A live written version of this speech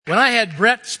When I had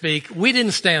Brett speak, we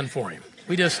didn't stand for him.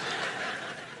 We just,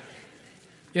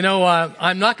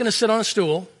 I'm not going to sit on a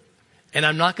stool, and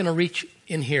I'm not going to reach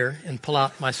in here and pull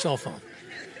out my cell phone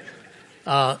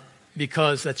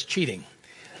because that's cheating.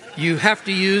 You have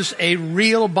to use a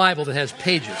real Bible that has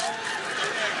pages.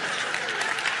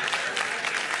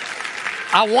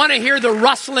 I want to hear the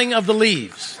rustling of the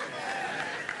leaves.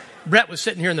 Brett was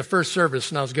sitting here in the first service,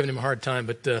 and I was giving him a hard time.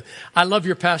 But I love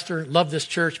your pastor, love this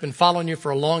church, been following you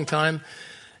for a long time.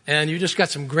 And you just got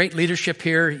some great leadership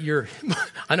here.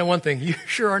 I know one thing, you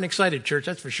sure are an excited church,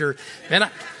 that's for sure. Man,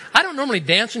 I don't normally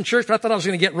dance in church, but I thought I was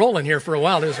going to get rolling here for a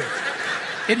while.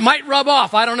 It might rub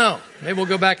off, I don't know. Maybe we'll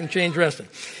go back and change resting.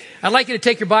 I'd like you to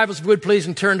take your Bibles, if you would, please,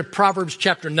 and turn to Proverbs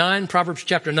chapter 9. Proverbs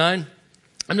chapter 9.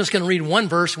 I'm just going to read one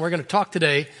verse, and we're going to talk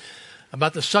today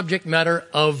about the subject matter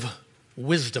of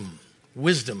wisdom.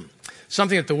 Wisdom.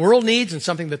 Something that the world needs and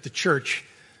something that the church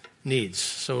needs.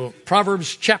 So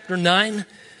Proverbs chapter 9.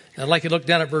 I'd like you to look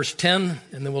down at verse 10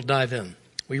 and then we'll dive in.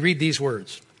 We read these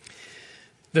words.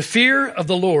 The fear of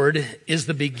the Lord is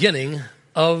the beginning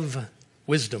of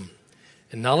wisdom,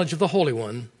 and knowledge of the Holy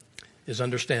One is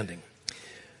understanding.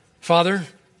 Father,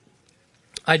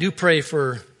 I do pray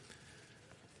for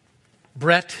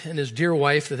Brett and his dear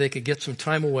wife that they could get some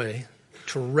time away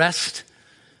to rest,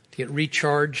 to get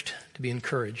recharged, to be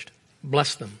encouraged.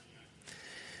 Bless them.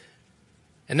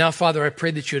 And now, Father, I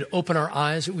pray that you would open our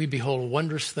eyes, that we behold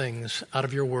wondrous things out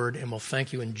of your word, and we'll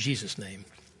thank you in Jesus' name.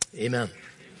 Amen.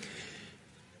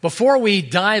 Before we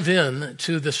dive in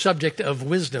to the subject of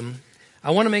wisdom,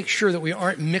 I want to make sure that we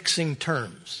aren't mixing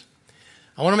terms.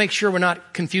 I want to make sure we're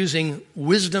not confusing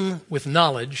wisdom with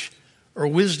knowledge or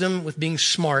wisdom with being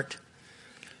smart.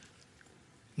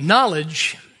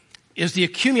 Knowledge is the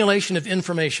accumulation of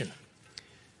information.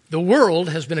 The world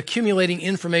has been accumulating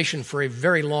information for a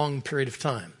very long period of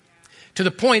time, to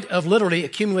the point of literally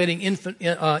accumulating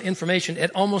information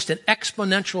at almost an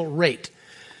exponential rate.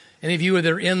 Any of you that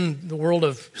are in the world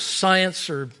of science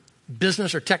or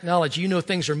business or technology, you know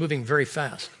things are moving very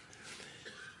fast.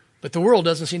 But the world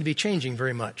doesn't seem to be changing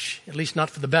very much, at least not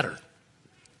for the better.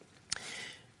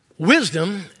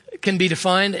 Wisdom can be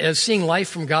defined as seeing life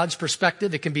from God's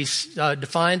perspective. It can be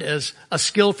defined as a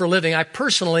skill for living. I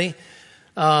personally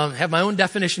have my own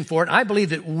definition for it. I believe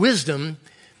that wisdom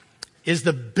is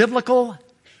the biblical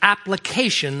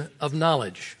application of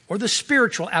knowledge, or the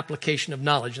spiritual application of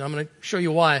knowledge. And I'm going to show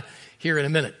you why here in a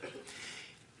minute.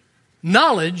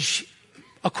 Knowledge,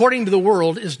 according to the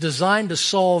world, is designed to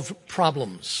solve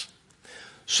problems.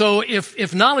 So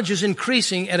if knowledge is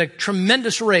increasing at a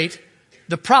tremendous rate,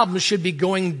 the problems should be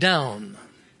going down.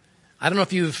 I don't know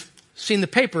if you've seen the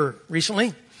paper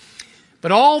recently,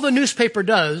 but all the newspaper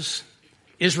does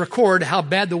is record how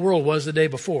bad the world was the day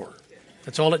before.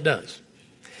 That's all it does.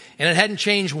 And it hadn't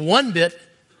changed one bit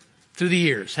through the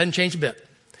years. Hadn't changed a bit.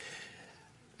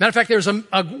 Matter of fact, there's a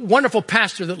wonderful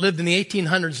pastor that lived in the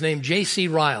 1800s named J.C.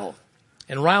 Ryle.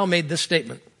 And Ryle made this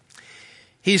statement.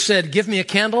 He said, give me a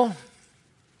candle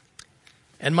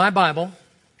and my Bible,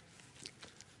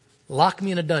 lock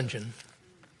me in a dungeon,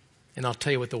 and I'll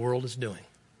tell you what the world is doing.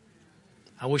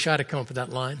 I wish I'd have come up with that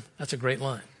line. That's a great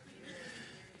line.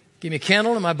 Give me a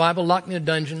candle and my Bible, lock me in a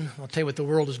dungeon, I'll tell you what the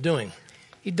world is doing.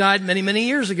 He died many, many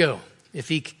years ago. If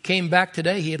he came back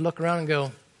today, he'd look around and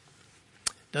go,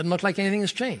 doesn't look like anything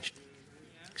has changed,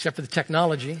 except for the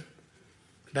technology,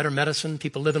 better medicine,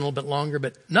 people living a little bit longer,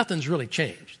 but nothing's really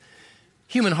changed.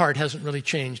 Human heart hasn't really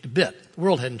changed a bit. The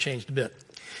world hasn't changed a bit.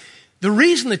 The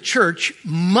reason the church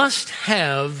must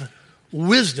have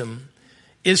wisdom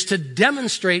is to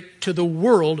demonstrate to the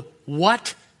world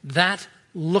what that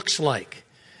looks like.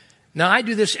 Now, I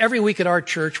do this every week at our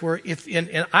church where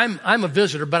and I'm a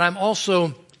visitor, but I'm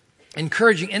also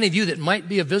encouraging any of you that might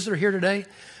be a visitor here today.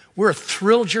 We're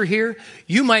thrilled you're here.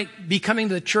 You might be coming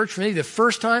to the church for maybe the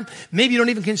first time. Maybe you don't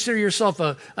even consider yourself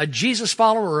a Jesus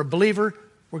follower or a believer.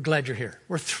 We're glad you're here.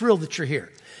 We're thrilled that you're here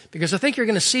because I think you're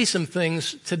going to see some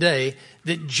things today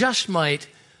that just might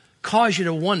cause you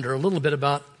to wonder a little bit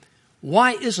about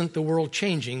why isn't the world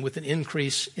changing with an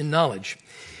increase in knowledge?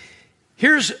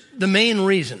 Here's the main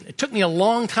reason. It took me a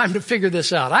long time to figure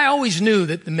this out. I always knew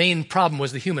that the main problem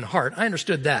was the human heart. I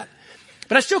understood that.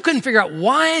 But I still couldn't figure out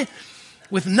why,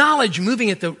 with knowledge moving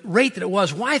at the rate that it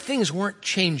was, why things weren't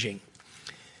changing.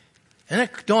 And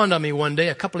it dawned on me one day,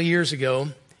 a couple of years ago,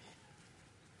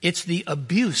 it's the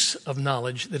abuse of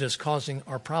knowledge that is causing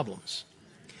our problems.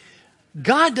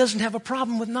 God doesn't have a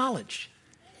problem with knowledge.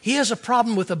 He has a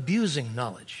problem with abusing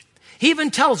knowledge. He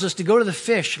even tells us to go to the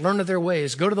fish, learn of their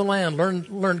ways, go to the land,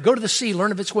 learn, go to the sea,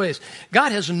 learn of its ways.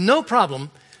 God has no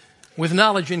problem with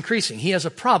knowledge increasing. He has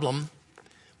a problem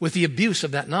with the abuse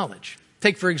of that knowledge.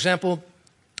 Take, for example,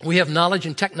 we have knowledge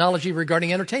and technology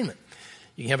regarding entertainment.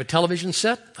 You can have a television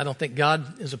set. I don't think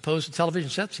God is opposed to television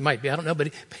sets. He might be. I don't know.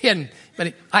 But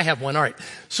I have one. All right.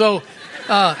 So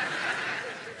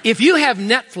if you have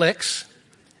Netflix,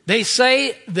 they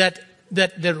say that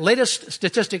the latest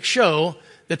statistics show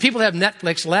that people who have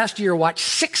Netflix last year watched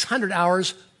 600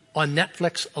 hours on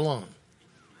Netflix alone.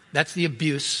 That's the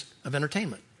abuse of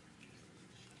entertainment.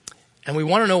 And we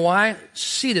want to know why.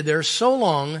 Seated there so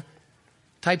long,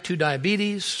 type 2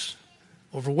 diabetes,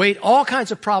 overweight, all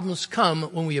kinds of problems come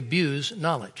when we abuse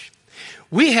knowledge.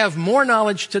 We have more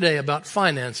knowledge today about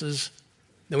finances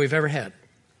than we've ever had.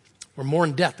 We're more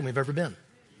in debt than we've ever been.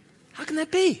 How can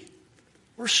that be?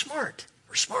 We're smart.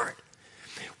 We're smart.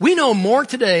 We know more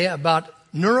today about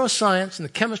neuroscience and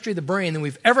the chemistry of the brain than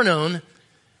we've ever known,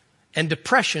 and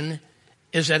depression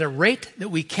is at a rate that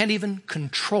we can't even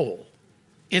control.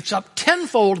 It's up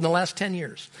tenfold in the last 10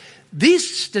 years.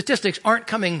 These statistics aren't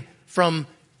coming from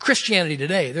Christianity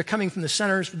today. They're coming from the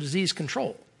Centers for Disease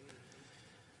Control.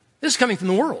 This is coming from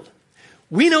the world.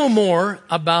 We know more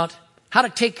about how to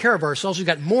take care of ourselves. We've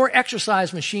got more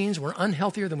exercise machines. We're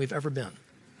unhealthier than we've ever been.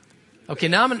 Okay,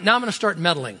 now I'm going to start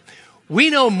meddling. We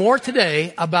know more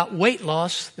today about weight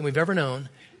loss than we've ever known,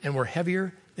 and we're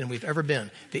heavier than we've ever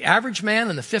been. The average man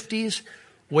in the 50s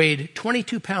weighed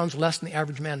 22 pounds less than the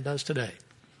average man does today.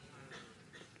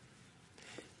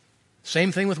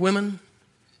 Same thing with women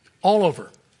all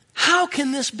over. How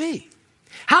can this be?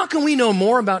 How can we know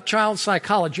more about child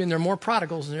psychology and there are more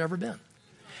prodigals than there ever been?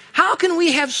 How can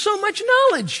we have so much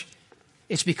knowledge?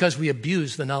 It's because we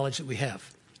abuse the knowledge that we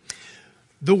have.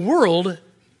 The world,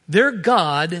 their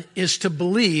God is to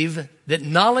believe that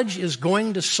knowledge is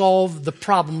going to solve the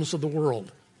problems of the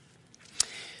world.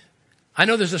 I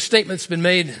know there's a statement that's been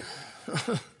made,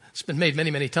 it's been made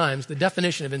many, many times. The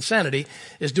definition of insanity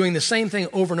is doing the same thing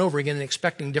over and over again and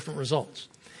expecting different results.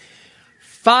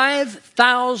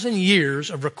 5,000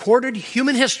 years of recorded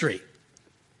human history.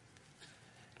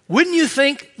 Wouldn't you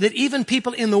think that even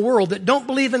people in the world that don't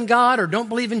believe in God or don't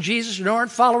believe in Jesus or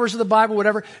aren't followers of the Bible,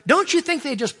 whatever, don't you think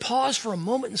they just pause for a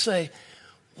moment and say,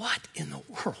 what in the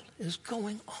world is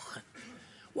going on?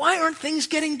 Why aren't things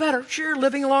getting better? Sure,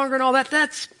 living longer and all that,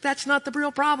 that's not the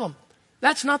real problem.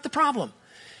 That's not the problem.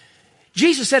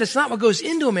 Jesus said it's not what goes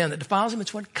into a man that defiles him,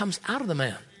 it's what comes out of the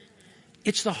man.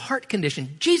 It's the heart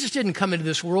condition. Jesus didn't come into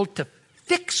this world to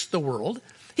fix the world.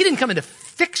 He didn't come in to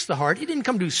fix the heart. He didn't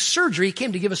come to do surgery. He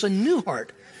came to give us a new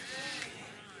heart.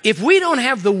 If we don't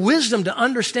have the wisdom to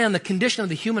understand the condition of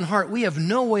the human heart, we have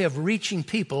no way of reaching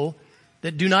people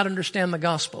that do not understand the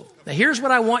gospel. Now here's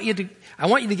what I want you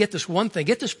to get this one thing.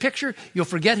 Get this picture. You'll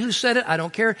forget who said it. I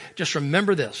don't care. Just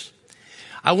remember this.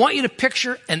 I want you to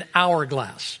picture an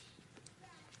hourglass.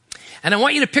 And I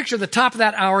want you to picture the top of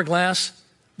that hourglass,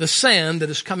 the sand that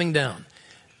is coming down.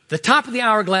 The top of the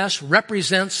hourglass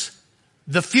represents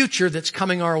the future that's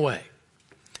coming our way.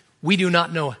 We do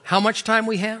not know how much time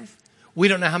we have. We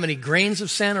don't know how many grains of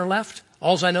sand are left.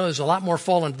 All I know is a lot more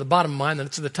falling to the bottom of mine than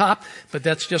to the top, but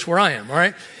that's just where I am, all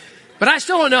right? But I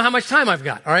still don't know how much time I've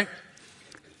got, all right?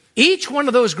 Each one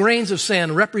of those grains of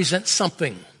sand represents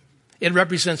something. It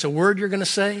represents a word you're going to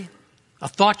say, a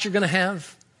thought you're going to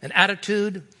have, an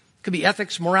attitude. It could be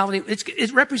ethics, morality.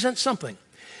 It represents something.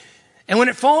 And when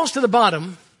it falls to the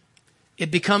bottom,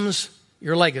 it becomes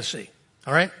your legacy.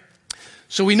 All right?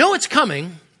 So we know it's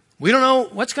coming. We don't know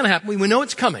what's going to happen. We know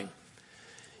it's coming.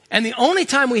 And the only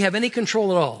time we have any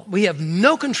control at all, we have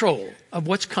no control of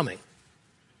what's coming.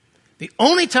 The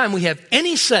only time we have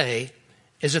any say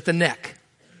is at the neck.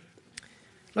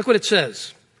 Look what it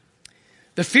says.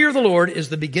 The fear of the Lord is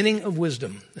the beginning of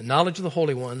wisdom. The knowledge of the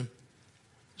Holy One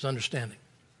is understanding.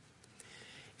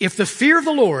 If the fear of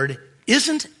the Lord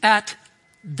isn't at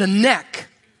the neck,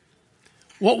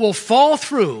 what will fall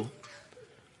through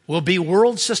will be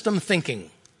world system thinking.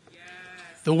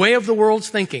 The way of the world's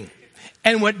thinking.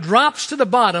 And what drops to the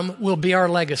bottom will be our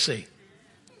legacy.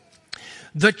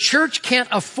 The church can't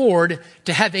afford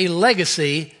to have a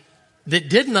legacy that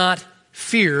did not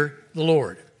fear the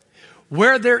Lord.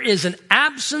 Where there is an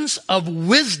absence of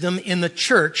wisdom in the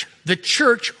church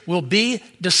will be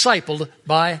discipled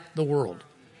by the world.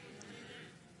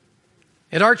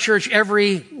 At our church,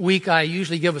 every week I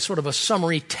usually give a sort of a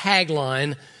summary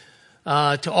tagline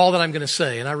to all that I'm going to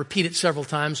say. And I repeat it several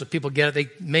times so people get it. They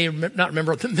may not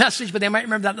remember the message, but they might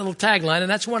remember that little tagline. And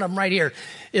that's one of them right here,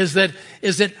 is that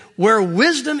where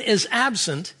wisdom is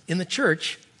absent in the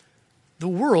church, the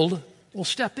world will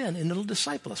step in and it'll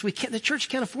disciple us. The church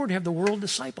can't afford to have the world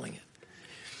discipling it.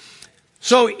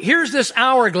 So here's this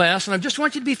hourglass, and I just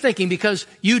want you to be thinking, because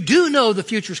you do know the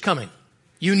future's coming.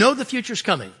 You know the future's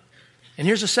coming. And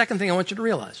here's the second thing I want you to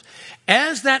realize.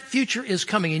 As that future is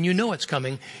coming, and you know it's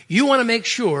coming, you want to make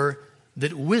sure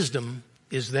that wisdom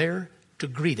is there to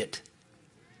greet it.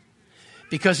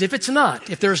 Because if it's not,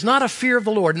 if there's not a fear of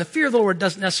the Lord, and the fear of the Lord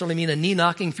doesn't necessarily mean a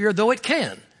knee-knocking fear, though it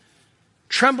can.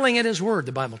 Trembling at his word,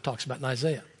 the Bible talks about in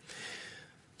Isaiah.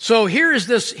 So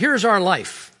here's our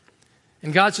life.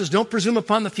 And God says, don't presume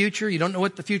upon the future. You don't know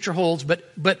what the future holds.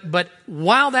 But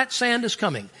while that sand is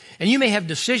coming, and you may have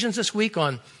decisions this week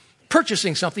on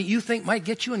purchasing something you think might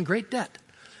get you in great debt.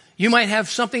 You might have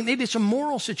something, maybe it's a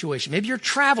moral situation. Maybe you're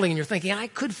traveling and you're thinking, I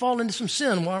could fall into some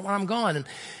sin while I'm gone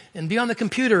and be on the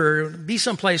computer or be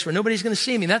someplace where nobody's going to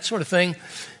see me, that sort of thing.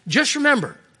 Just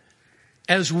remember,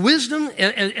 as wisdom,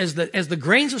 as the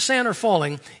grains of sand are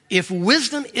falling, if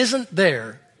wisdom isn't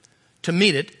there to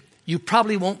meet it, you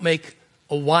probably won't make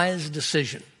a wise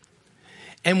decision.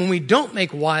 And when we don't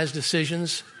make wise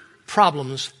decisions,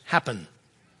 problems happen.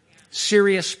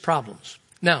 Serious problems.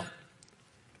 Now,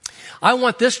 I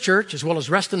want this church, as well as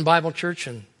Reston Bible Church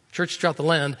and churches throughout the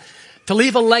land, to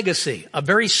leave a legacy, a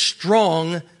very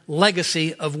strong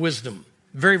legacy of wisdom.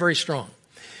 Very, very strong.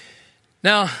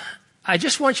 Now, I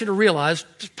just want you to realize,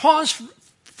 just pause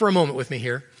for a moment with me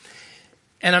here.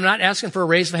 And I'm not asking for a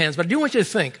raise of hands, but I do want you to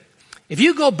think, if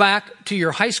you go back to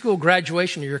your high school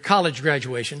graduation or your college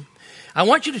graduation, I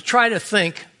want you to try to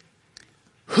think,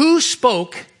 who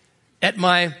spoke at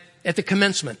the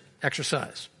commencement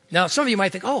exercise? Now, some of you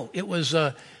might think, oh, it was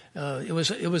a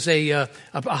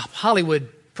Hollywood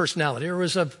personality, or it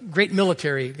was a great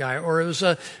military guy, or it was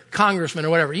a congressman, or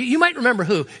whatever. You might remember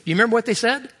who. Do you remember what they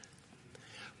said?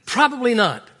 Probably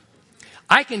not.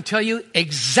 I can tell you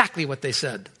exactly what they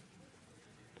said.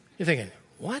 You're thinking,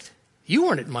 what? You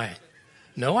weren't at my...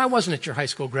 No, I wasn't at your high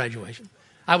school graduation.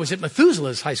 I was at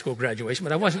Methuselah's high school graduation,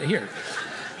 but I wasn't here.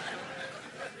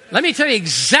 Let me tell you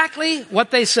exactly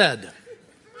what they said.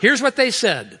 Here's what they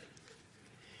said.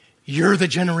 You're the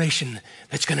generation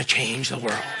that's going to change the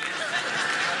world.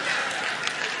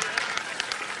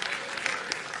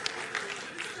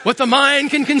 What the mind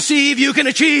can conceive, you can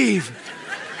achieve.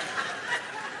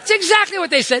 It's exactly what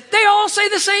they said. They all say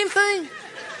the same thing.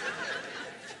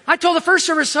 I told the first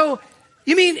service, so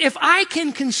you mean if I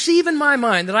can conceive in my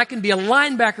mind that I can be a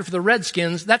linebacker for the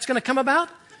Redskins, that's going to come about?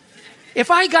 If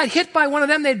I got hit by one of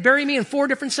them, they'd bury me in 4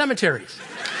 different cemeteries.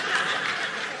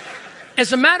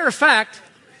 As a matter of fact,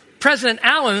 President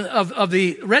Allen of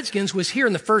the Redskins was here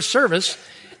in the first service,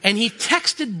 and he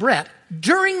texted Brett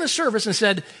during the service and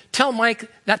said, tell Mike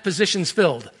that position's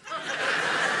filled.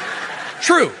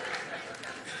 True.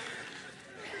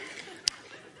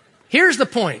 Here's the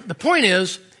point. The point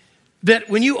is that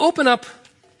when you open up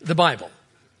the Bible,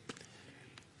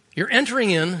 you're entering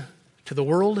in to the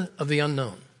world of the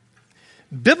unknown.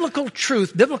 Biblical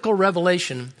truth, biblical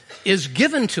revelation is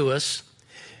given to us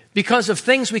because of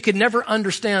things we could never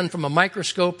understand from a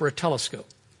microscope or a telescope.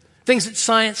 Things that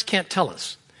science can't tell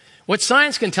us. What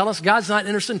science can tell us, God's not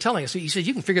interested in telling us. He says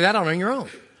you can figure that out on your own.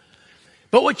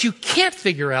 But what you can't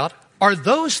figure out are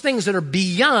those things that are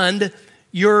beyond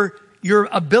your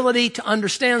ability to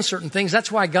understand certain things.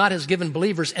 That's why God has given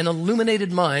believers an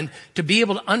illuminated mind to be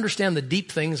able to understand the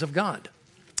deep things of God.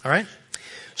 All right?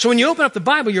 So when you open up the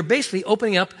Bible, you're basically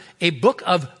opening up a book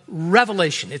of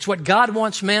revelation. It's what God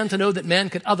wants man to know that man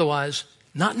could otherwise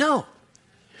not know.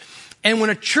 And when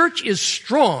a church is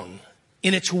strong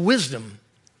in its wisdom,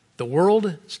 the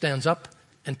world stands up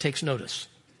and takes notice.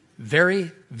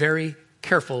 Very, very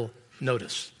careful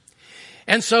notice.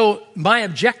 And so my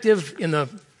objective in the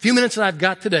few minutes that I've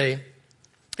got today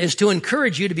is to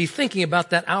encourage you to be thinking about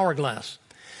that hourglass,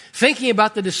 thinking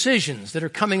about the decisions that are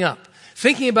coming up,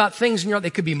 thinking about things in your life.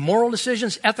 They could be moral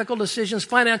decisions, ethical decisions,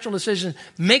 financial decisions.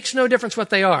 Makes no difference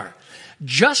what they are.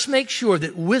 Just make sure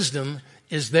that wisdom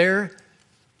is there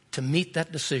to meet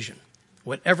that decision,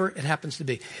 whatever it happens to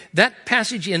be. That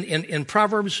passage in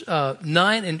Proverbs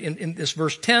 9, in this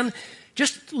verse 10,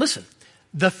 just listen.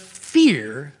 The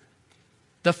fear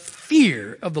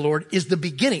of the Lord is the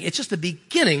beginning. It's just the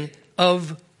beginning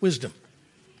of wisdom.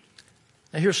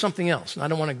 Now here's something else, and I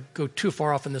don't want to go too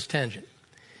far off in this tangent.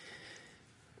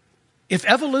 If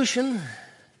evolution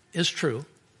is true,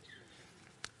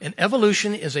 and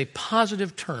evolution is a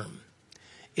positive term,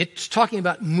 it's talking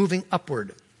about moving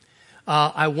upward.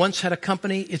 I once had a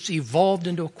company, it's evolved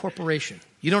into a corporation.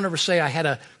 You don't ever say I had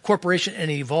a corporation and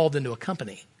it evolved into a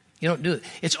company. You don't do it.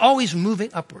 It's always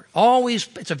moving upward. Always,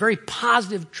 it's a very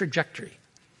positive trajectory.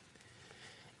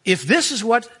 If this is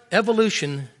what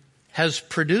evolution has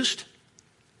produced,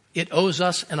 it owes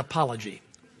us an apology.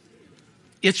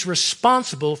 It's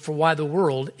responsible for why the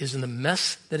world is in the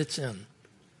mess that it's in.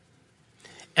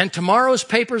 And tomorrow's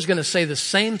paper is going to say the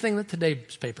same thing that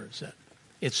today's paper said.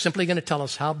 It's simply going to tell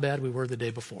us how bad we were the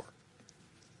day before.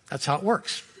 That's how it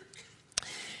works.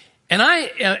 And I,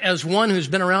 as one who's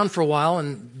been around for a while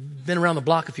and been around the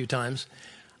block a few times,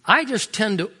 I just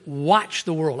tend to watch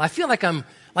the world. I feel like I'm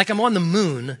on the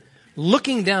moon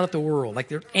looking down at the world, like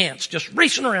they're ants just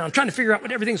racing around trying to figure out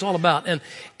what everything's all about. And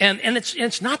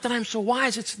it's not that I'm so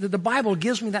wise. It's that the Bible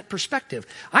gives me that perspective.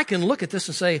 I can look at this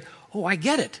and say, oh, I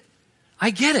get it. I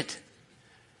get it.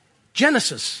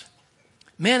 Genesis.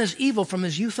 Man is evil from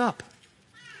his youth up.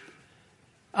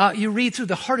 You read through,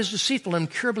 the heart is deceitful and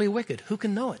incurably wicked. Who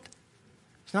can know it?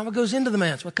 It's not what goes into the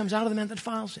man. It's what comes out of the man that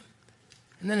defiles him.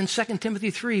 And then in 2 Timothy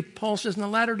 3, Paul says in the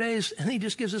latter days, and he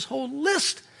just gives this whole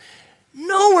list.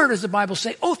 Nowhere does the Bible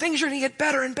say, oh, things are going to get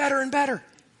better and better and better.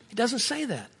 It doesn't say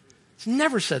that. It's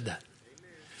never said that.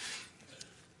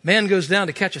 Man goes down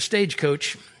to catch a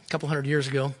stagecoach a couple hundred years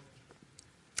ago.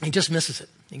 He just misses it.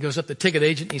 He goes up to the ticket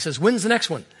agent and he says, when's the next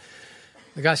one?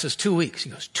 The guy says, 2 weeks. He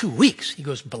goes, 2 weeks? He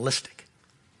goes ballistic.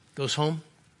 Goes home.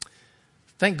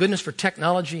 Thank goodness for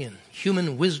technology and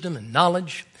human wisdom and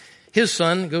knowledge. His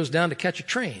son goes down to catch a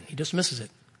train. He just misses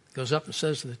it. Goes up and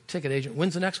says to the ticket agent,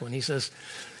 when's the next one? He says,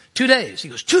 2 days. He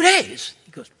goes, 2 days?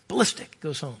 He goes ballistic.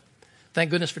 Goes home. Thank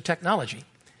goodness for technology.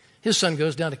 His son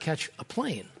goes down to catch a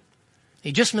plane.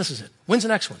 He just misses it. When's the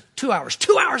next one? 2 hours.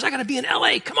 2 hours? I got to be in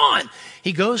L.A. Come on.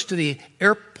 He goes to the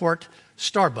airport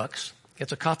Starbucks,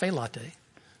 gets a cafe latte,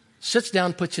 sits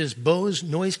down, puts his Bose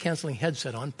noise-canceling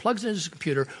headset on, plugs in his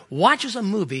computer, watches a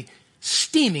movie,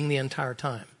 steaming the entire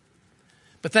time.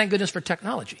 But thank goodness for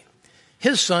technology.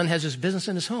 His son has his business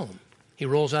in his home. He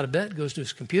rolls out of bed, goes to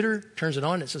his computer, turns it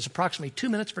on. It says approximately 2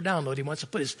 minutes for download. He wants to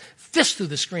put his fist through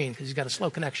the screen because he's got a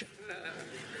slow connection.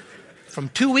 From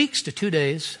 2 weeks to 2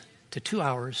 days to 2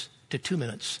 hours to 2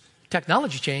 minutes.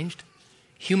 Technology changed.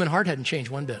 Human heart hadn't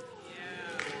changed one bit.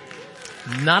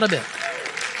 Not a bit.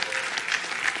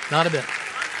 Not a bit.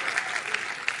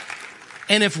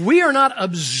 And if we are not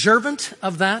observant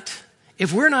of that,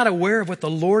 if we're not aware of what the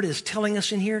Lord is telling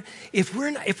us in here, if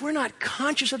we're not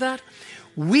conscious of that,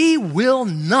 we will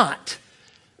not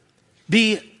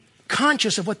be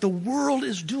conscious of what the world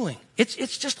is doing.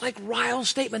 It's just like Ryle's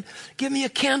statement, give me a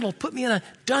candle, put me in a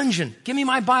dungeon, give me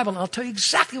my Bible, and I'll tell you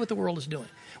exactly what the world is doing.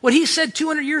 What he said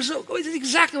 200 years ago is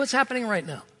exactly what's happening right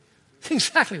now.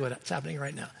 Exactly what's happening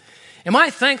right now. Am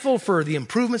I thankful for the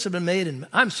improvements that have been made? And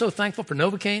I'm so thankful for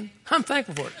Novocaine. I'm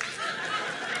thankful for it.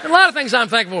 A lot of things I'm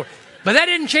thankful for. But that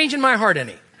didn't change in my heart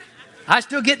any. I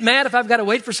still get mad if I've got to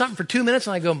wait for something for 2 minutes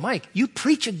and I go, Mike, you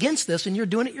preach against this and you're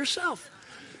doing it yourself.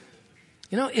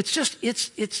 You know, it's just,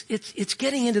 it's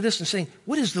getting into this and saying,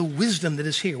 what is the wisdom that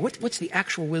is here? What's the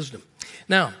actual wisdom?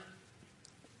 Now,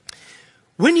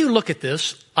 when you look at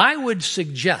this, I would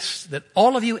suggest that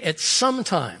all of you at some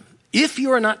time, if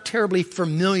you are not terribly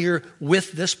familiar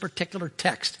with this particular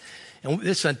text, and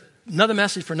it's another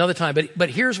message for another time, but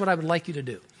here's what I would like you to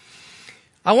do.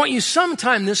 I want you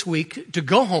sometime this week to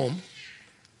go home,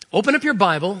 open up your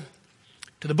Bible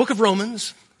to the book of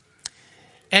Romans,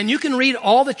 and you can read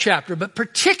all the chapter, but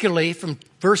particularly from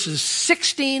verses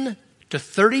 16 to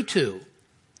 32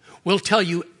 will tell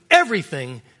you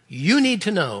everything you need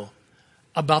to know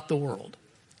about the world.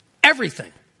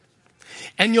 Everything.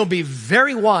 And you'll be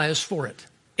very wise for it.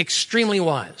 Extremely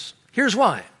wise. Here's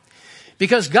why.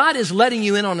 Because God is letting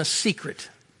you in on a secret.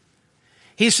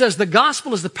 He says the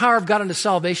gospel is the power of God unto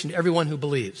salvation to everyone who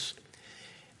believes.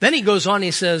 Then he goes on,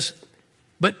 he says,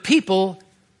 but people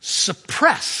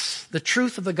suppress the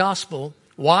truth of the gospel.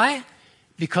 Why?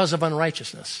 Because of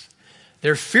unrighteousness.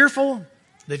 They're fearful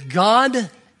that God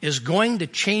is going to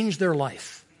change their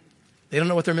life. They don't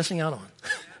know what they're missing out on.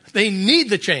 They need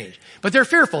the change, but they're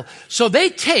fearful. So they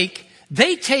take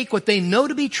what they know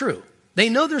to be true. They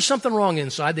know there's something wrong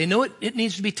inside. They know it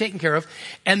needs to be taken care of,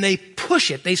 and they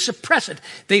push it. They suppress it.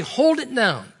 They hold it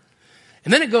down.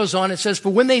 And then it goes on. It says, for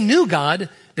when they knew God,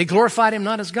 they glorified him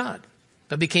not as God,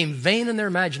 but became vain in their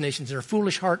imaginations, and their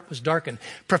foolish heart was darkened.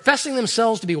 Professing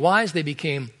themselves to be wise, they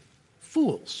became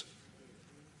fools.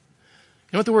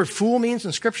 You know what the word fool means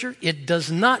in Scripture? It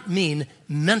does not mean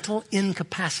mental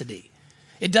incapacity.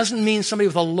 It doesn't mean somebody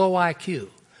with a low IQ.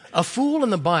 A fool in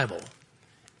the Bible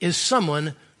is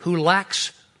someone who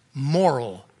lacks a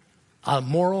moral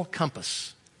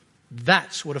compass.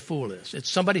 That's what a fool is. It's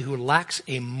somebody who lacks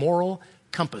a moral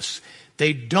compass.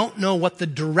 They don't know what the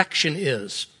direction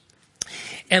is.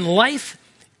 And life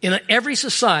in every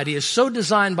society is so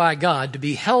designed by God to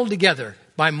be held together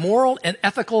by moral and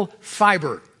ethical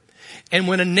fiber. And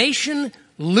when a nation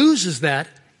loses that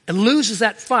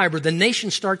fiber, the nation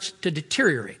starts to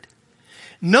deteriorate.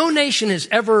 No nation has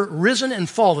ever risen and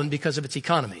fallen because of its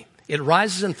economy. It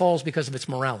rises and falls because of its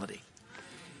morality.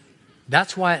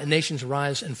 That's why nations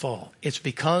rise and fall. It's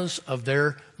because of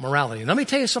their morality. And let me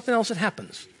tell you something else that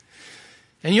happens.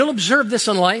 And you'll observe this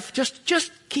in life.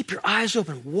 Just keep your eyes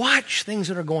open. Watch things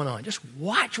that are going on. Just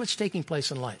watch what's taking place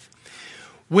in life.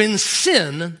 When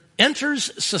sin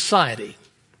enters society,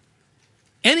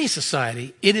 any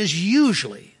society, it is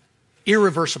usually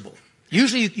irreversible.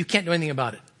 Usually you can't do anything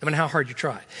about it, no matter how hard you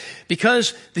try.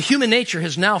 Because the human nature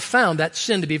has now found that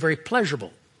sin to be very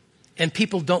pleasurable. And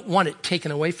people don't want it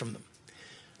taken away from them.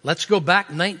 Let's go back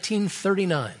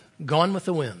 1939, Gone with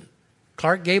the Wind.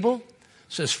 Clark Gable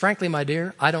says, frankly, my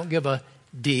dear, I don't give a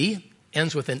D,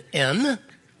 ends with an N.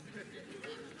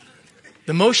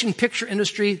 The motion picture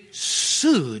industry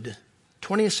sued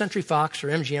 20th Century Fox or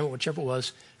MGM, whichever it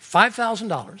was, $5,000.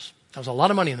 That was a lot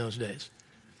of money in those days,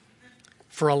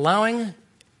 for allowing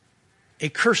a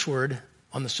curse word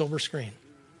on the silver screen.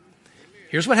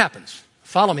 Here's what happens.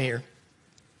 Follow me here.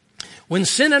 When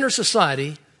sin enters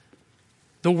society,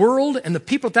 the world and the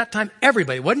people at that time,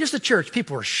 everybody, it wasn't just the church,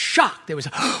 people were shocked. They was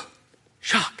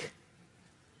shock.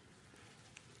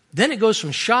 Then it goes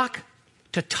from shock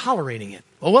to tolerating it.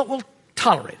 Well, we'll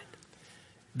tolerate it.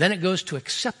 Then it goes to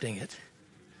accepting it.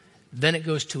 Then it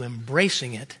goes to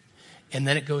embracing it. And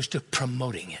then it goes to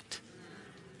promoting it.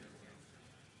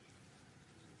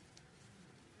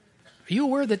 Are you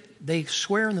aware that they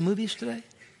swear in the movies today?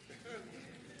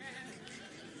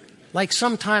 Like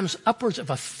sometimes upwards of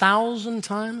 1,000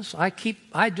 times.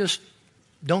 I just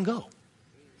don't go.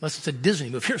 Unless it's a Disney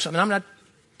movie or something. I'm not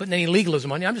putting any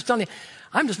legalism on you. I'm just telling you,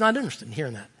 I'm just not interested in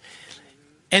hearing that.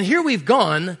 And here we've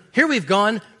gone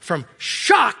from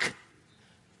shock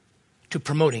to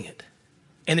promoting it.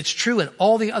 And it's true in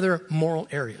all the other moral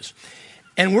areas.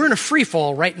 And we're in a free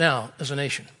fall right now as a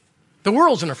nation. The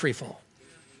world's in a free fall.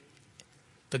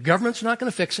 The government's not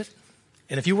going to fix it.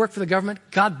 And if you work for the government,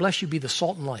 God bless you, be the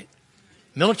salt and light.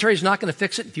 Military's not going to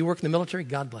fix it. If you work in the military,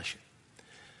 God bless you.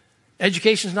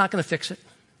 Education's not going to fix it.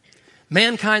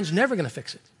 Mankind's never going to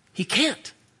fix it. He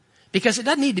can't. Because it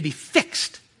doesn't need to be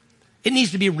fixed. It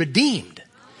needs to be redeemed.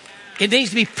 It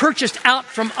needs to be purchased out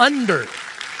from under.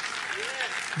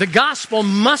 The gospel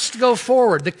must go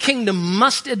forward. The kingdom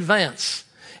must advance.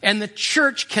 And the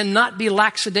church cannot be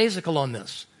lackadaisical on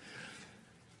this.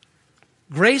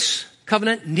 Grace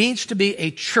Covenant needs to be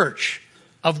a church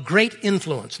of great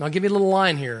influence. And I'll give you a little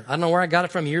line here. I don't know where I got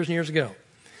it from years and years ago.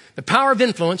 The power of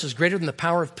influence is greater than the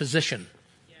power of position.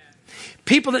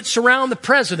 People that surround the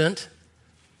president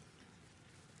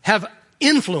have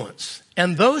influence.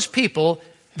 And those people,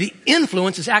 the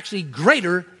influence is actually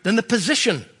greater than the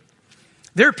position.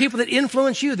 There are people that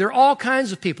influence you. There are all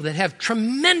kinds of people that have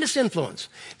tremendous influence.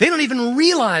 They don't even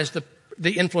realize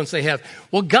the influence they have.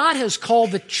 Well, God has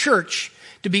called the church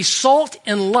to be salt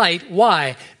and light.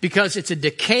 Why? Because it's a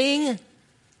decaying,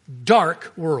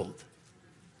 dark world.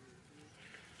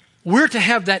 We're to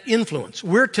have that influence.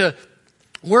 We're to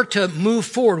move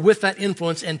forward with that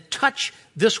influence and touch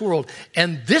this world.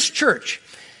 And this church,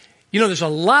 you know, there's a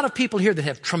lot of people here that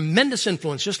have tremendous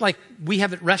influence, just like we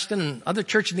have at Reston and other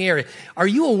churches in the area. Are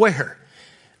you aware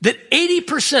that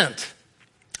 80%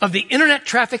 of the internet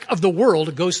traffic of the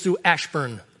world goes through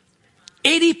Ashburn?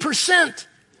 80%.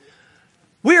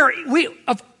 We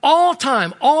of all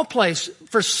time, all place,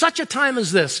 for such a time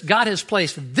as this, God has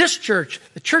placed this church,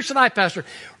 the church that I pastor,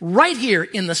 right here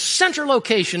in the center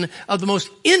location of the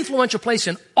most influential place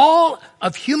in all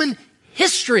of human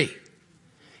history.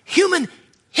 Human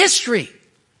history.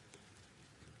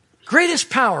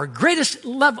 Greatest power, greatest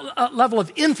level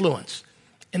of influence.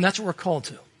 And that's what we're called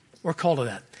to. We're called to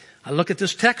that. I look at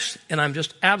this text and I'm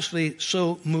just absolutely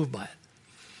so moved by it.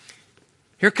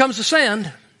 Here comes the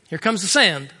sand. Here comes the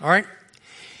sand, all right?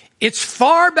 It's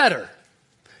far better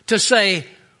to say,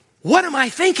 what am I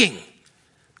thinking?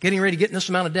 Getting ready to get in this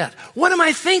amount of debt. What am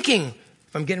I thinking?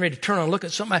 If I'm getting ready to turn on and look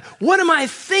at something, what am I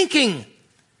thinking?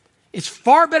 It's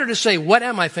far better to say, what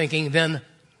am I thinking, than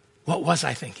what was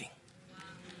I thinking?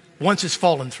 Once it's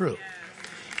fallen through.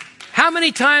 How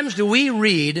many times do we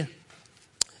read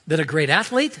that a great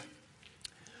athlete,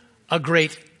 a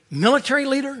great military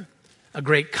leader, a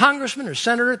great congressman or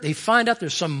senator, they find out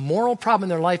there's some moral problem in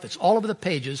their life, it's all over the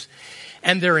pages,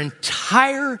 and their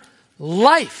entire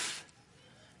life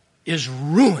is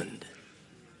ruined.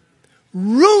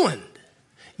 Ruined.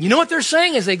 You know what they're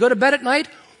saying as they go to bed at night?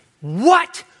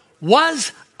 What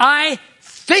was I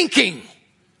thinking?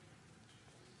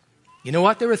 You know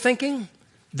what they were thinking?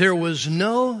 There was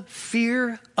no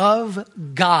fear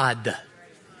of God.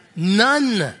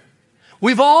 None.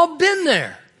 We've all been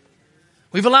there.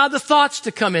 We've allowed the thoughts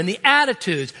to come in, the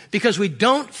attitudes, because we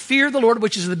don't fear the Lord,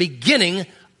 which is the beginning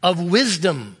of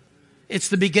wisdom. It's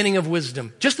the beginning of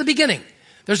wisdom. Just the beginning.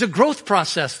 There's a growth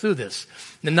process through this.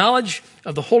 The knowledge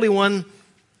of the Holy One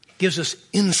gives us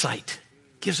insight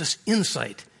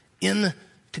into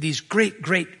these great,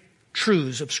 great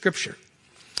truths of Scripture.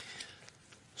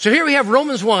 So here we have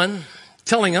Romans 1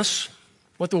 telling us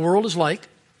what the world is like.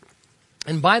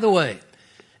 And by the way,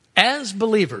 as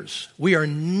believers, we are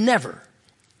never,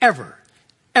 ever,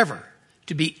 ever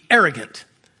to be arrogant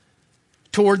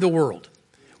toward the world.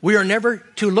 We are never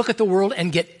to look at the world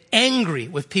and get angry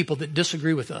with people that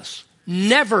disagree with us.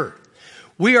 Never.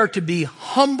 We are to be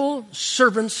humble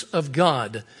servants of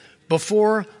God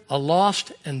before a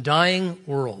lost and dying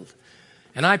world.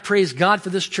 And I praise God for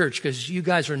this church because you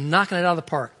guys are knocking it out of the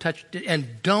park.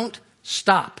 And don't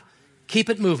stop. Keep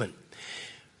it moving.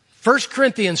 1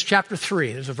 Corinthians chapter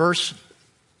 3, there's a verse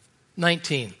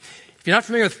 19. If you're not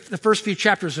familiar with the first few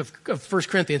chapters of 1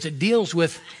 Corinthians, it deals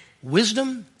with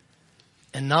wisdom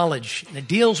and knowledge. And it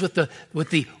deals with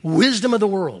the wisdom of the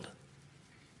world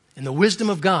and the wisdom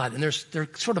of God. And there's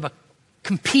sort of a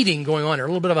competing going on there, a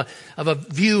little bit of a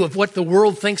view of what the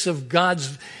world thinks of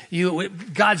God's view.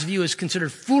 God's view is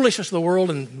considered foolishness of the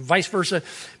world and vice versa.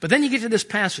 But then you get to this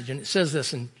passage and it says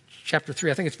this in chapter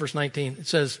 3, I think it's verse 19. It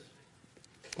says,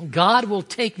 God will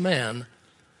take man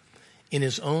in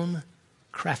his own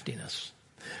craftiness.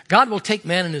 God will take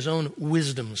man in his own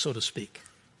wisdom, so to speak.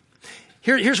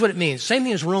 Here's what it means. Same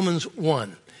thing as Romans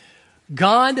 1.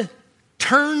 God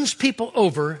turns people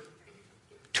over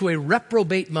to a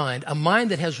reprobate mind, a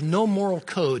mind that has no moral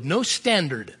code, no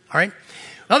standard, all right?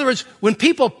 In other words, when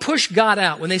people push God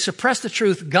out, when they suppress the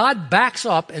truth, God backs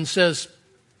up and says,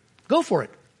 go for it.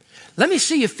 Let me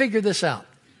see you figure this out.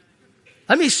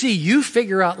 Let me see you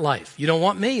figure out life. You don't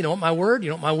want me? You don't want my word?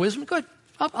 You don't want my wisdom? Good.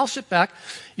 I'll sit back.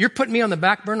 You're putting me on the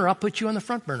back burner. I'll put you on the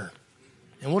front burner.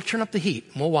 And we'll turn up the heat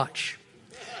and we'll watch.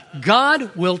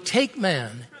 God will take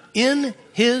man in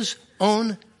his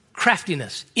own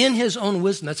craftiness, in his own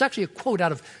wisdom. That's actually a quote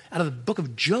out of the book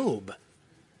of Job.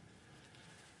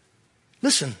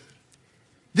 Listen,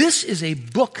 this is a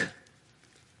book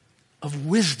of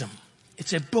wisdom.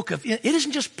 It's a book of, it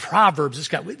isn't just Proverbs. It's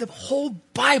got the whole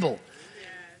Bible.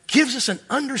 Gives us an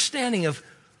understanding of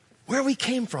where we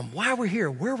came from, why we're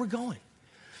here, where we're going.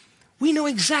 We know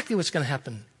exactly what's going to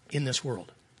happen in this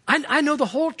world. I know the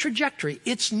whole trajectory.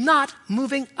 It's not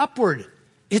moving upward.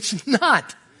 It's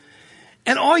not.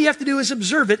 And all you have to do is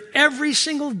observe it. Every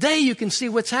single day you can see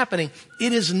what's happening.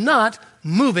 It is not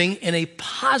moving in a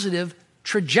positive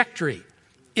trajectory.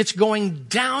 It's going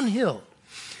downhill.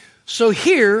 So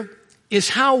here is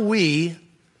how we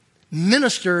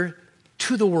minister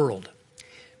to the world.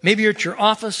 Maybe you're at your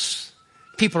office.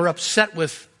 People are upset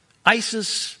with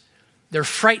ISIS. They're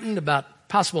frightened about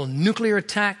possible nuclear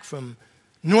attack from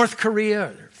North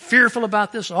Korea. They're fearful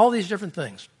about this, all these different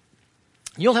things.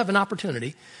 You'll have an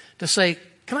opportunity to say,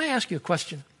 can I ask you a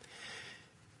question?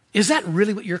 Is that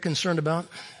really what you're concerned about?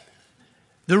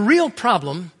 The real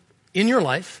problem in your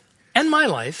life and my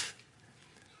life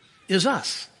is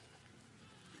us.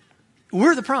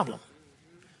 We're the problem.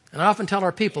 And I often tell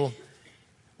our people,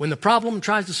 when the problem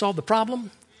tries to solve the problem,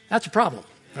 that's a problem,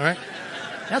 all right?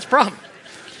 That's a problem.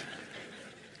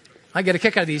 I get a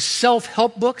kick out of these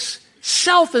self-help books.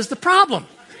 Self is the problem.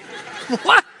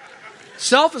 What?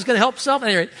 Self is going to help self?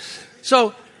 Anyway,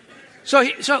 so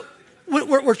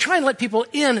we're trying to let people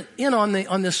in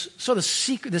on this sort of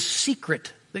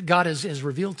secret that God has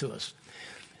revealed to us.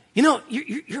 You know,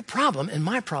 your problem and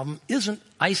my problem isn't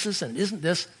ISIS and it isn't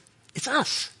this. It's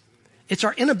us. It's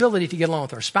our inability to get along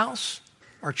with our spouse,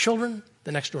 our children,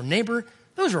 the next door neighbor.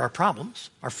 Those are our problems.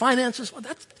 Our finances, well,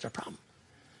 that's our problem.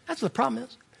 That's what the problem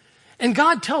is. And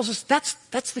God tells us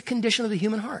that's the condition of the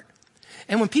human heart.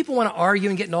 And when people want to argue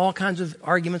and get into all kinds of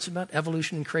arguments about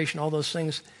evolution and creation, all those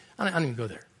things, I don't even go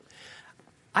there.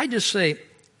 I just say,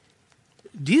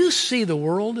 do you see the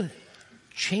world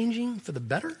changing for the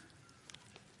better?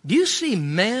 Do you see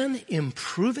man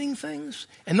improving things?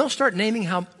 And they'll start naming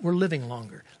how we're living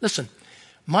longer. Listen,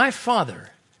 my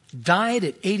father died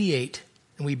at 88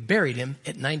 and we buried him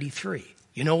at 93.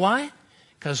 You know why?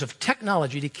 Because of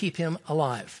technology to keep him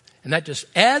alive. And that just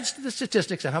adds to the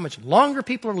statistics of how much longer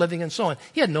people are living and so on.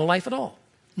 He had no life at all.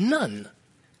 None.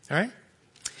 All right?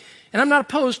 And I'm not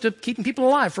opposed to keeping people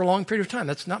alive for a long period of time.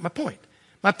 That's not my point.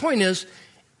 My point is,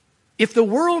 if the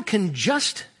world can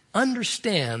just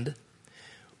understand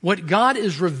what God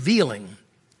is revealing,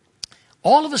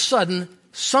 all of a sudden,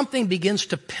 something begins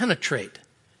to penetrate.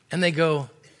 And they go,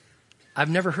 I've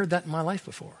never heard that in my life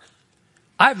before.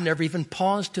 I've never even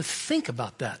paused to think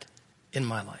about that in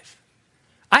my life.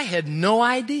 I had no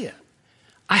idea.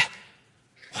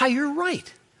 Why, you're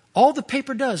right. All the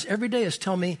paper does every day is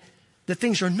tell me that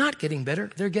things are not getting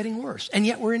better, they're getting worse. And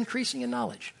yet we're increasing in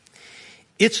knowledge.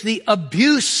 It's the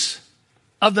abuse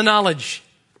of the knowledge.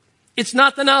 It's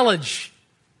not the knowledge.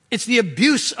 It's the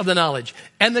abuse of the knowledge.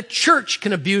 And the church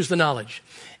can abuse the knowledge.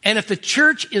 And if the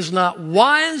church is not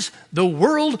wise, the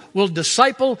world will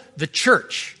disciple the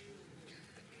church.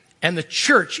 And the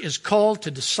church is called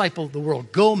to disciple the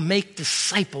world. Go make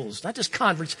disciples, not just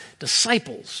converts,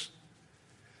 disciples.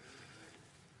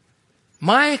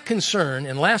 My concern,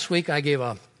 and last week I gave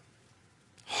a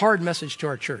hard message to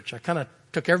our church. I kind of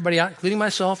took everybody out, including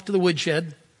myself, to the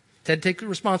woodshed. Had to take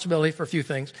responsibility for a few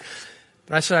things.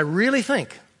 But I said, I really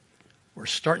think we're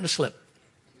starting to slip.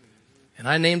 And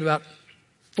I named about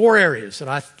 4 areas that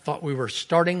I thought we were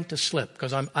starting to slip,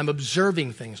 because I'm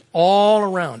observing things all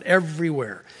around,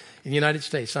 everywhere in the United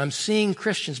States. I'm seeing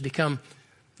Christians become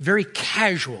very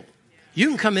casual. You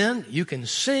can come in, you can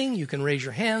sing, you can raise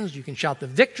your hands, you can shout the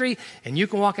victory, and you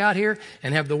can walk out here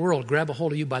and have the world grab a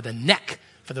hold of you by the neck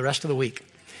for the rest of the week.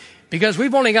 Because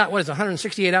we've only got,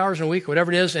 168 hours in a week,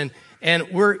 whatever it is, and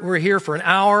we're here for an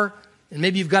hour, and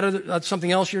maybe you've got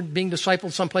something else, you're being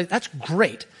discipled someplace. That's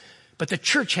great. But the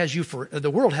church has you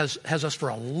the world has us for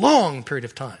a long period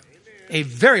of time. A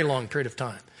very long period of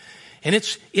time. And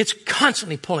it's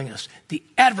constantly pulling us. The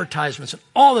advertisements and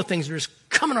all the things that are just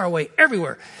coming our way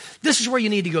everywhere. This is where you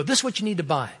need to go. This is what you need to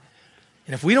buy.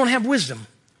 And if we don't have wisdom,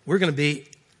 we're going to be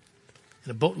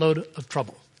in a boatload of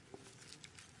trouble.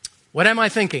 What am I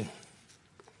thinking?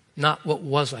 Not what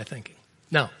was I thinking.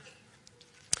 Now,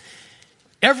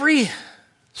 every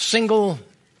single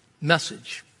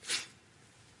message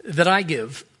that I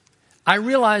give, I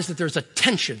realize that there's a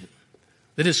tension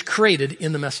that is created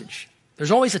in the message.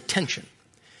 There's always a tension.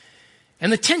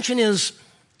 And the tension is,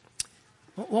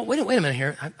 well, wait a minute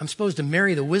here. I'm supposed to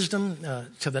marry the wisdom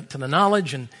to the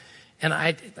knowledge, and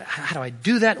how do I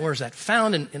do that? Where is that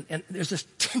found? And there's this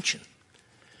tension.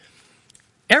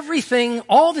 Everything,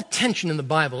 all the tension in the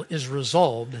Bible is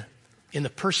resolved in the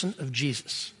person of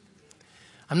Jesus.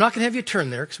 I'm not going to have you turn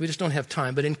there because we just don't have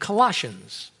time, but in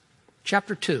Colossians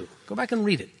chapter 2, go back and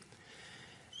read it.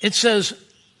 It says,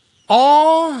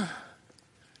 all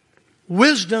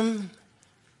wisdom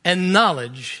and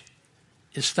knowledge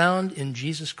is found in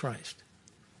Jesus Christ.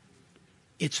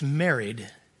 It's married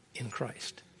in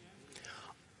Christ.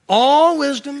 All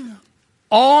wisdom,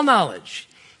 all knowledge.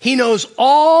 He knows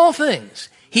all things.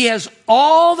 He has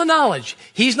all the knowledge.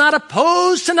 He's not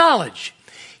opposed to knowledge.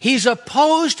 He's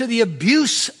opposed to the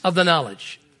abuse of the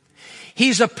knowledge.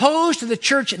 He's opposed to the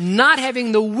church not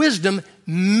having the wisdom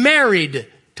married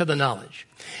to the knowledge.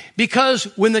 Because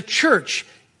when the church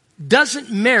doesn't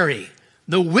marry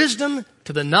the wisdom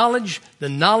to the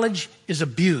knowledge is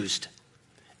abused.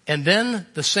 And then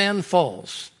the sand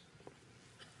falls.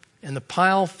 And the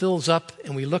pile fills up,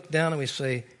 and we look down and we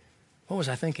say, what was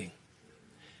I thinking?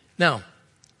 Now,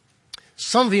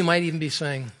 some of you might even be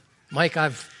saying, Mike,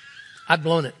 I've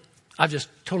blown it. I've just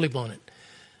totally blown it.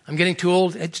 I'm getting too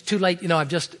old. It's too late.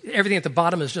 Everything at the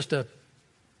bottom is just a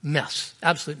mess,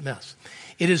 absolute mess.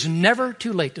 It is never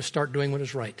too late to start doing what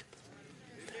is right.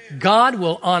 God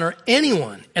will honor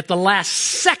anyone at the last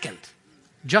second.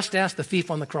 Just ask the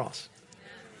thief on the cross.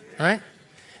 All right?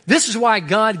 This is why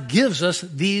God gives us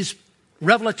these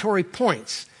revelatory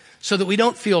points, so that we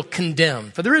don't feel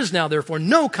condemned. For there is now, therefore,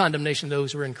 no condemnation to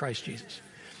those who are in Christ Jesus.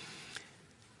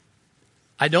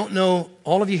 I don't know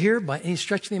all of you here by any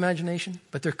stretch of the imagination,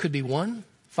 but there could be 1,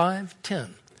 5,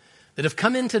 10 that have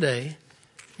come in today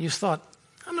and you've thought,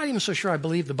 I'm not even so sure I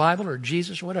believe the Bible or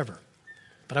Jesus or whatever.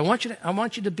 But I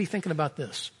want you to be thinking about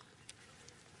this.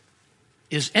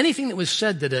 Is anything that was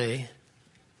said today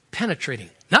penetrating?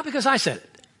 Not because I said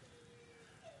it,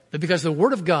 but because the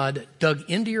Word of God dug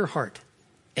into your heart.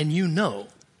 And you know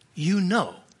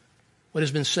what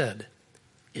has been said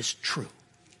is true.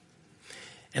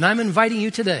 And I'm inviting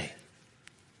you today,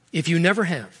 if you never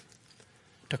have,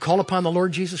 to call upon the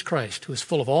Lord Jesus Christ, who is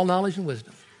full of all knowledge and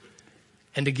wisdom,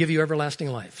 and to give you everlasting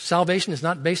life. Salvation is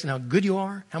not based on how good you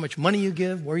are, how much money you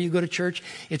give, where you go to church.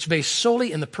 It's based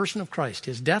solely in the person of Christ,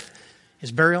 his death,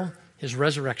 his burial, his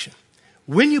resurrection.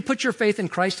 When you put your faith in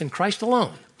Christ and Christ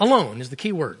alone, alone is the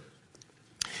key word,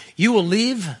 you will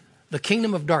leave the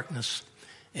kingdom of darkness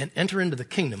and enter into the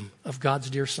kingdom of God's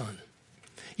dear Son.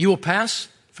 You will pass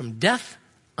from death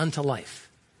unto life.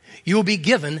 You will be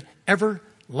given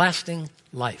everlasting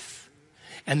life.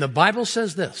 And the Bible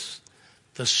says this,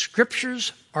 the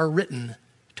scriptures are written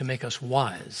to make us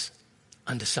wise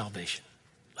unto salvation.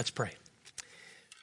 Let's pray.